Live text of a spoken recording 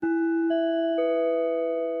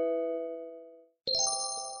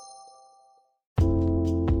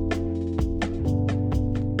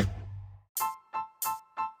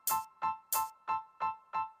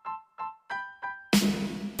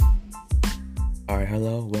Alright,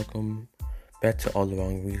 hello, welcome back to All the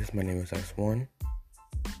Wrong Reasons. My name is X1,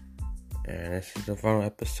 and this is the final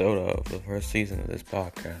episode of the first season of this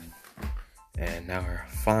podcast. And now we're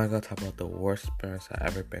finally going to talk about the worst experience I've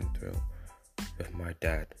ever been through with my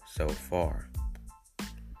dad so far.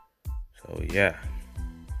 So, yeah.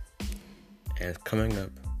 And it's coming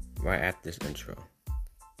up right after this intro.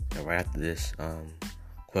 And right after this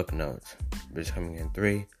quick notes. We're just coming in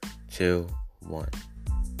 3, 2, 1.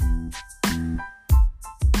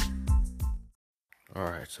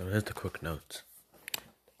 Alright, so here's the quick notes.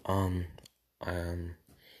 Even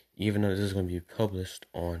though this is going to be published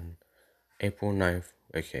on April 9th,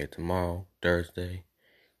 aka tomorrow, Thursday,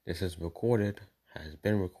 this is has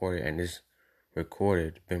been recorded, and is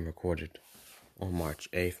been recorded on March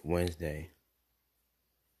 8th, Wednesday.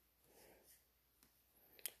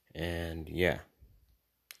 And yeah.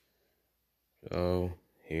 So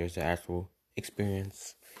here's the actual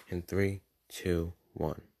experience in 3, 2,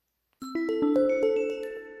 1.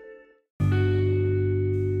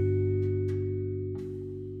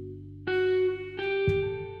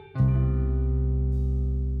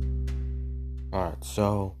 Alright,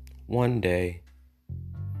 so one day,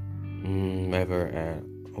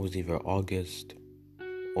 it was either August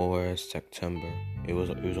or September. It was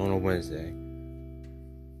on a Wednesday,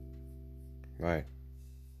 right?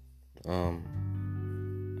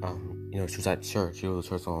 She was at church. She was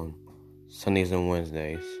at church on Sundays and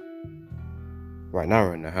Wednesdays. Right now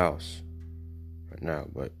we're in the house. Right now,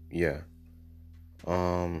 but yeah.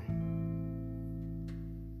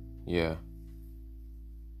 Yeah.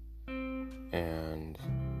 And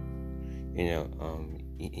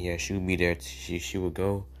she would be there. She would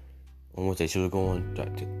go on Wednesday. She would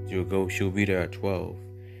be there at 12,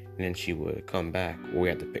 and then she would come back.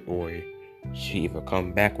 She either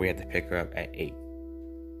come back, we had to pick her up at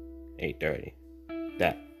 8:30.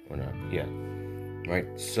 That whatever. Yeah. Right.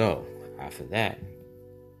 So after that,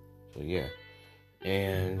 yeah.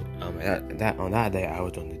 And on that day, I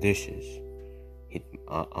was doing the dishes.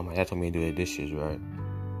 My dad told me to do the dishes, right?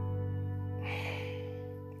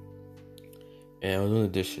 And I was doing the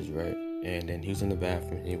dishes, right? And then he was in the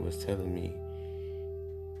bathroom, and he was telling me,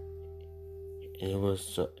 and he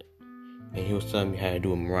was telling me how to do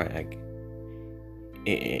them right, like,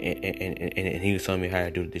 and he was telling me how to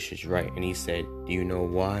do the dishes right. And he said, "Do you know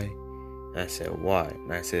why?" And I said, "Why?"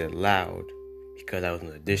 And I said it loud because I was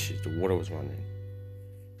doing the dishes. The water was running.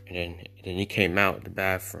 And then he came out of the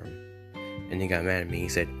bathroom, and he got mad at me. He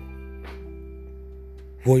said,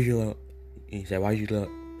 "What you?" He said, "Why'd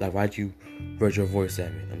you raise your voice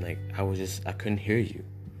at me?" I'm like, I couldn't hear you.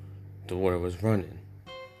 The water was running.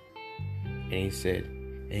 And he said,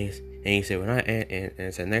 next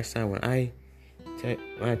time when I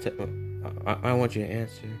want you to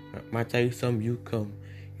answer, when I tell you something, you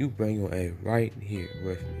bring your A right here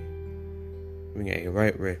with me. Bring your A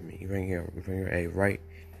right with me. You bring your A right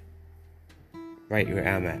where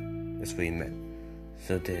I'm at. That's what he meant.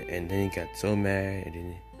 So then he got so mad,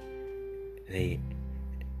 and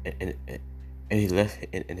he left,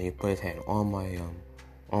 and he put his hand on my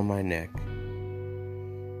neck.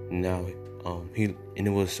 Now, it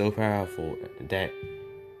was so powerful that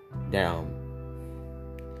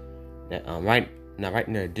right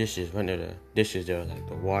near the dishes, there was like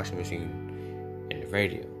the washing machine and the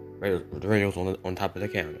radio. The radio was on top of the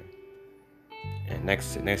counter, and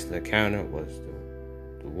next to the counter was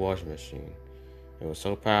the washing machine. It was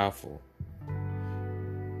so powerful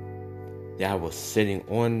that I was sitting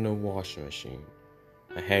on the washing machine,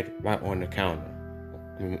 my head right on the counter.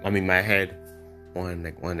 My head on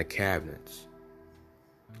the cabinets,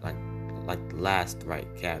 like the last right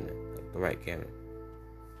cabinet, like the right cabinet.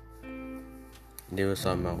 And they was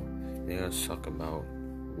talking about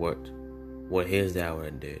what his dad would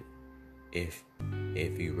have did if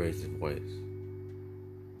he raised his voice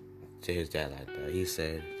to his dad like that. He's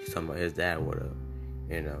talking about his dad would have,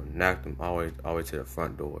 knocked him all the way to the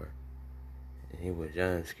front door. And he was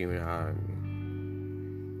yelling, screaming out at me.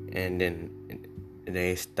 And then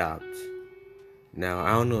he stopped. Now,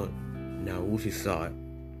 I don't know. Now, Wuchi saw it,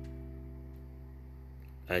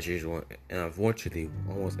 as usual. And unfortunately,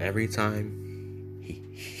 almost every time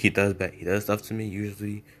he does stuff to me,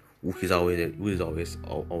 usually Wuchi's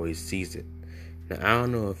always sees it. Now, I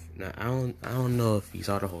don't know if he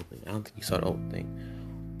saw the whole thing. I don't think he saw the whole thing,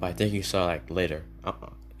 but I think he saw like later. I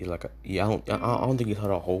don't think he saw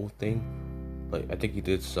the whole thing, but I think he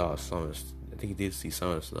did saw some. I think he did see some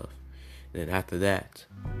of the stuff. And then after that,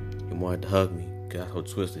 he wanted to hug me because that's how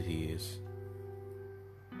twisted he is.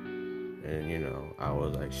 And I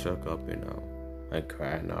was like shook up. I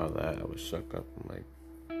cried and all that. I was shook up. I'm like,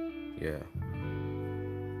 yeah.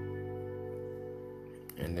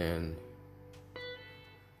 And then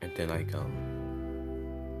like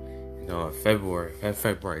February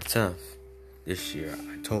 10th this year,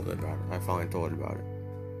 I told her about it. I finally told her about it.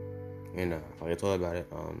 I told her about it.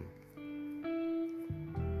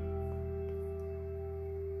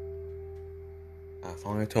 I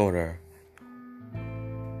finally told her.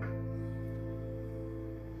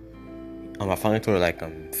 I finally told her like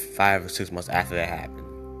 5 or 6 months after that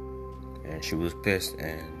happened, and she was pissed,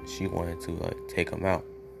 and she wanted to like take him out.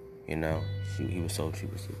 He was so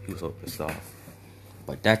pissed off.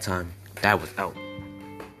 But that time, Dad was out.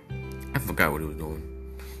 I forgot what he was doing.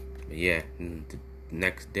 But yeah, the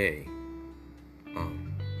next day,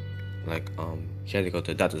 she had to go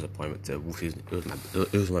to a doctor's appointment it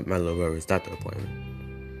was my little brother's doctor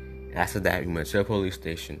appointment. After that, we went to the police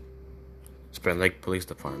station, Spring Lake Police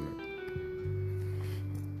Department.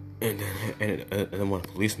 And then one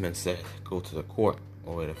policeman said, go to the court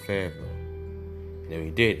all the way to Fayetteville. And then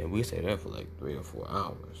we did, and we stayed there for like 3 or 4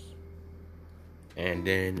 hours. And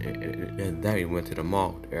then we went to the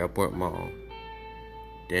mall, the airport mall.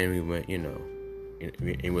 Then we went, we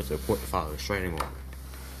went to the court to file a restraining order.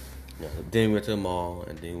 Then we went to the mall,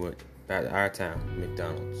 and then we went back to our town,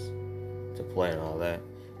 McDonald's, to play and all that.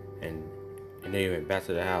 And then we went back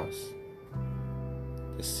to the house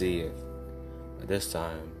to see if this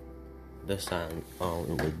time it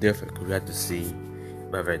was different, because we had to see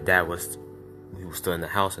whether Dad was still in the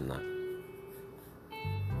house or not.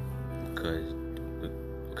 Because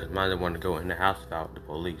Mom didn't want to go in the house without the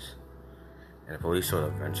police, and the police showed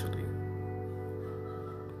up eventually,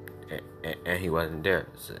 and he wasn't there.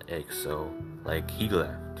 So like he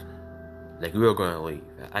left, like we were going to leave.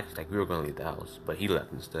 Actually, like we were going to leave the house, but he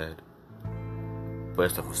left instead. But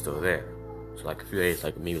his stuff was still there. So like a few days,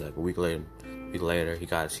 like maybe like a week later, he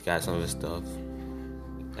got some of his stuff.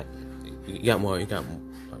 He got more.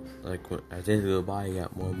 Like as days go by, he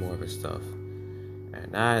got more and more of his stuff.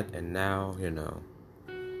 And now,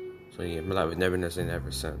 So yeah, my life has never been the same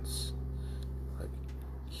ever since. Like,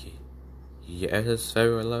 ever since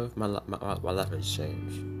February 11th, my life has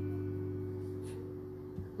changed.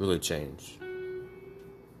 Really changed.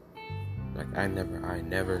 Like I never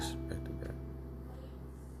expected that.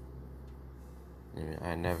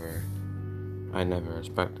 I never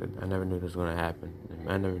expected. I never knew this was gonna happen.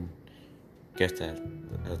 I never guessed that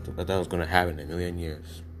was gonna happen in a million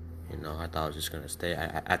years. I thought I was just gonna stay.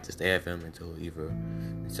 I had to stay with him until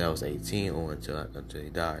I was 18 or until he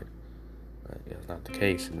died. But that's not the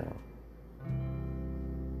case now.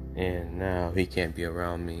 And now he can't be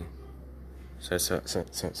around me. So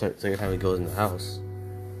every time he goes in the house,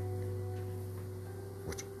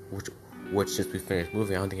 which since we finished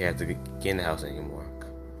moving, I don't think he has to get in the house anymore.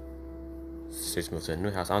 Since we moved to a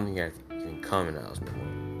new house, I don't think he has to even come in the house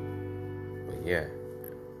anymore. But yeah.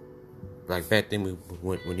 Like back then,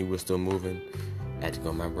 when he was still moving, I had to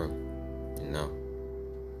go in my room,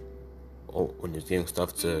 when he's giving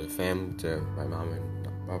stuff to family, to my mom and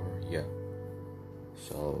my brother, yeah.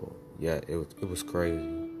 So yeah, it was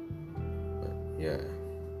crazy, but yeah.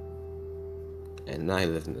 And now he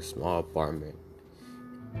lives in a small apartment.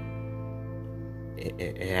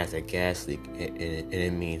 It has a gas leak, and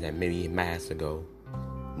it means that maybe he might have to go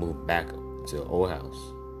move back to the old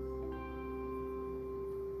house.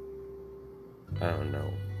 I don't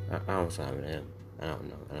know. I don't know what's happening to him. I don't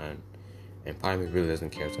know. And part of me really doesn't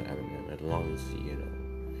care what's happening to him, as long as he,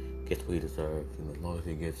 gets what he deserves. As long as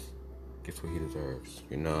he gets what he deserves.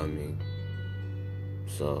 You know what I mean?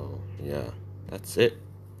 So, yeah. That's it.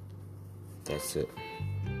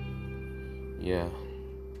 Yeah.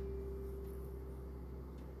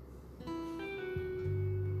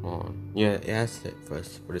 Yeah, that's it for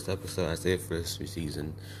this episode. That's it for this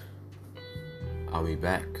season. I'll be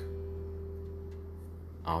back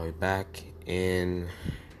in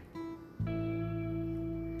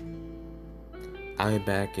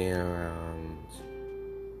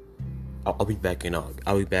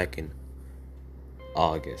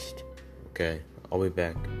August. Okay? I'll be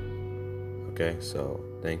back. Okay? So,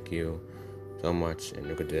 thank you so much, and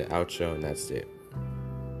we're going to do the outro, and that's it.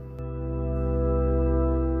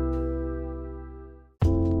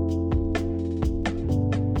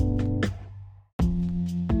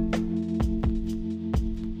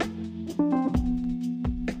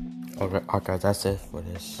 Alright guys, that's it for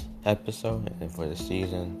this episode and for this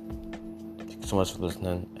season. Thank you so much for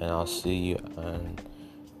listening, and I'll see you and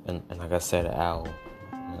like I said, I'll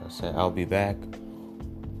be back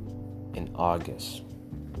in August.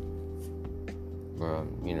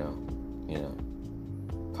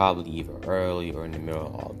 Probably either early or in the middle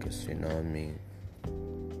of August, you know what I mean?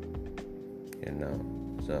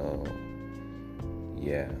 So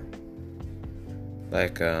yeah.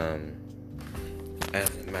 Like, as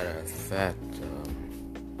a matter of fact,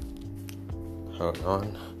 hold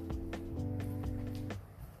on.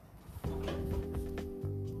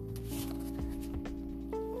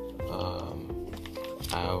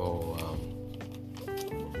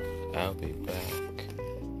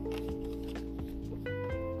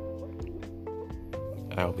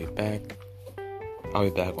 I'll be back. I'll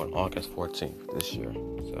be back on August 14th this year.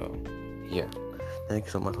 So, yeah. Thank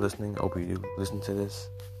you so much for listening. I hope you do listen to this.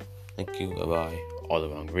 Thank you. Bye-bye. All the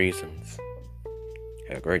wrong reasons.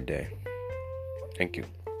 Have a great day. Thank you.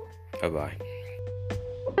 Bye-bye.